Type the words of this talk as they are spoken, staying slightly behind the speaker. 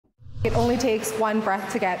It only takes one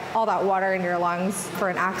breath to get all that water in your lungs for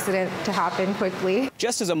an accident to happen quickly.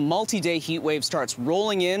 Just as a multi-day heat wave starts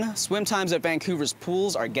rolling in, swim times at Vancouver's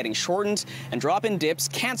pools are getting shortened and drop-in dips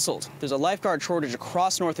canceled. There's a lifeguard shortage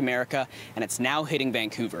across North America, and it's now hitting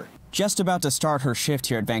Vancouver. Just about to start her shift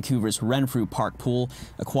here at Vancouver's Renfrew Park Pool,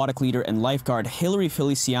 aquatic leader and lifeguard Hilary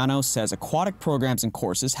Feliciano says aquatic programs and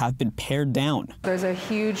courses have been pared down. There's a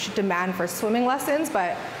huge demand for swimming lessons,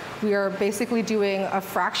 but we are basically doing a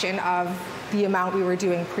fraction of the amount we were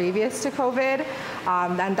doing previous to COVID.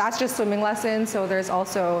 And that's just swimming lessons. So there's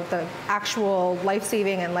also the actual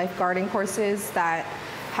life-saving and lifeguarding courses that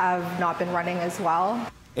have not been running as well.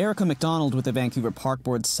 Erica McDonald with the Vancouver Park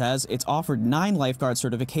Board says it's offered 9 lifeguard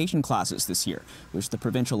certification classes this year, which the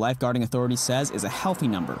Provincial Lifeguarding Authority says is a healthy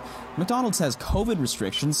number. McDonald says COVID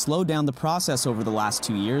restrictions slowed down the process over the last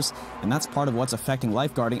 2 years, and that's part of what's affecting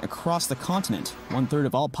lifeguarding across the continent. 1/3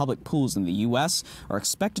 of all public pools in the U.S. are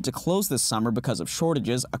expected to close this summer because of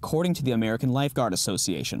shortages, according to the American Lifeguard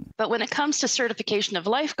Association. But when it comes to certification of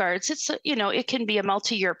lifeguards, it's it can be a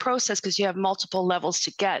multi-year process because you have multiple levels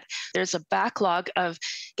to get. There's a backlog of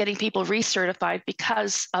getting people recertified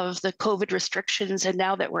because of the COVID restrictions. And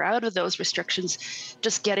now that we're out of those restrictions,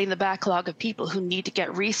 just getting the backlog of people who need to get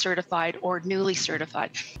recertified or newly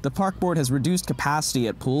certified. The Park Board has reduced capacity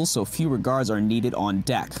at pools, so fewer guards are needed on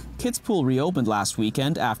deck. Kids Pool reopened last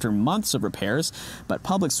weekend after months of repairs, but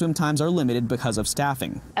public swim times are limited because of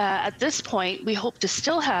staffing. At this point, we hope to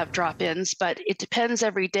still have drop-ins, but it depends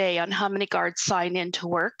every day on how many guards sign in to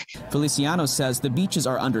work. Feliciano says the beaches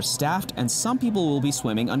are understaffed and some people will be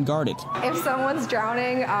swimming unguarded. If someone's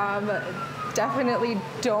drowning, definitely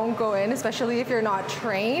don't go in, especially if you're not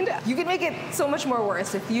trained. You can make it so much more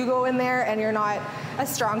worse if you go in there and you're not a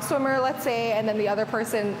strong swimmer, let's say, and then the other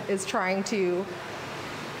person is trying to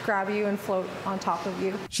grab you and float on top of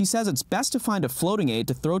you. She says it's best to find a floating aid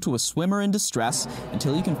to throw to a swimmer in distress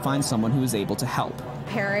until you can find someone who is able to help.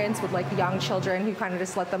 Parents with young children who kind of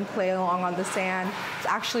just let them play along on the sand, it's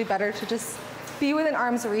actually better to just be within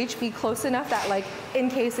arm's reach, be close enough that in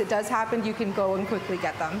case it does happen, you can go and quickly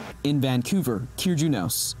get them. In Vancouver, Kier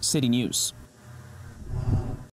Junos, City News.